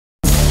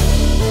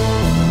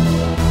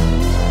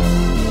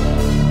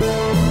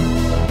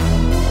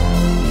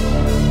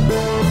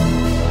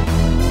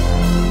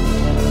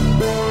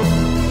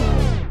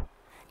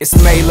It's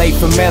Maylay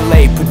from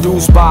L.A,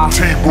 produced by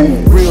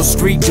real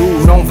street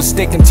dude, known for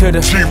sticking to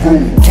the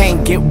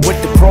can't get with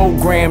the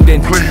program,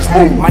 then please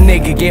move. My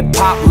nigga get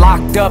popped,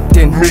 locked up,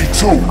 then Me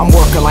too. I'm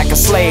working like a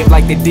slave,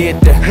 like they did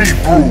the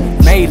Hebrew.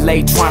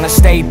 Maylay, trying to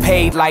stay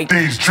paid like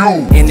These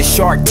Jews. in the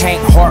Shark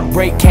Tank,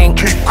 heartbreak can't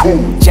Keep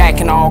cool.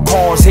 jacking all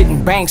cars,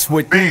 hitting banks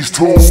with These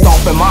tools.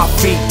 stomping my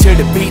feet to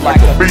the beat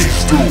like a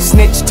Beast do.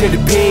 snitch to the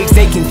pigs,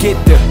 they can get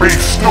the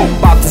Beef stew.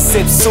 about to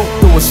sip soup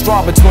through a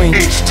straw between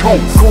Each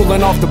tooth.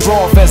 Coolin off the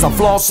broth as I'm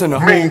flossing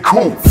her. Mean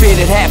coupe.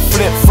 Fitted hat,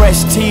 flip,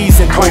 fresh tees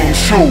and Clean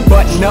shoe.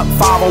 button up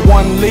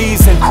 501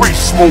 lease and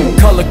Crease smooth.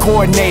 color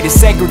coordinated,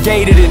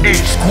 segregated, and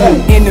Each group.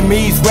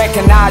 enemies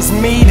recognize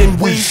me, then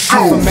We I'm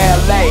shoot. from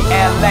L.A,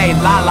 L.A,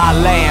 La La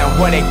Land,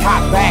 where they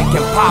cock back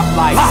and pop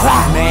like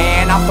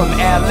man. I'm from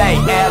L.A,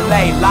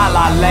 L.A, La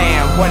La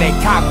Land, where they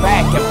cock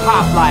back and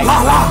pop like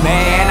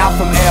man. I'm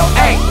from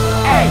L.A,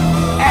 ay,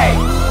 ay,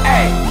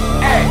 ay,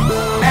 ay,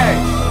 ay,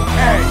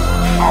 ay.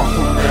 I'm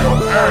from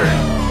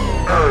L.A.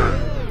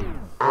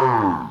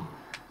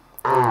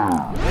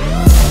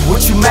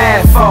 What you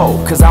mad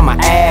for? Cause I'm an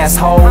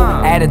asshole.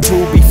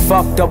 Attitude be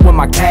fucked up with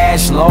my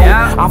cash low.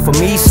 I'm from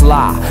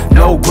East-La,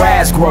 no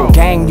grass grow.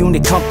 Gang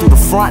unit come through the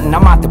front and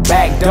I'm out the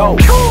back door.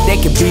 They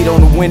can beat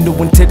on the window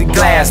until the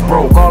glass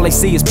broke. All they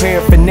see is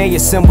paraphernalia,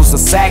 symbols of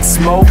sack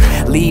smoke.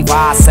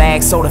 Levi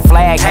sack, so the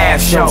flag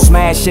half show.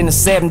 Smash in the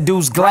 7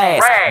 deuce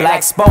glass,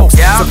 black spokes.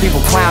 Some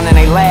people clowning,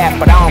 they laugh,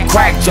 but I don't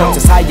crack jokes.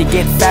 It's how you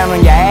get found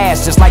on your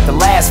ass, just like the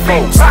last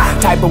folks.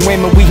 Type of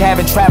women we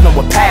having traveling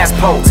with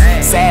passports.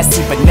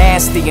 Sassy but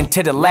nasty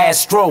to the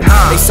last stroke.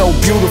 They so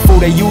beautiful,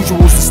 they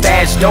usuals to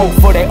stash dope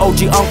for their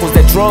OG uncles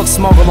that drug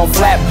smuggle on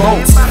flat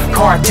boats.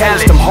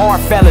 Cartels, them hard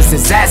fellas,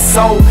 is that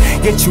so?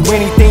 Get you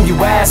anything you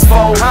ask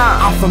for?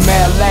 I'm from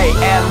L.A,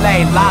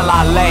 L.A, La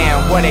La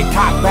Land, where they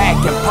cock back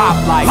and pop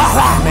like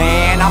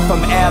man. I'm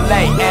from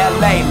L.A,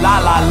 L.A, La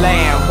La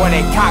Land, where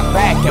they cock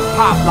back and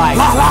pop like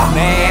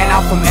man.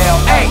 I'm from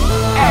L.A,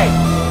 ay,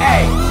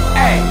 ay.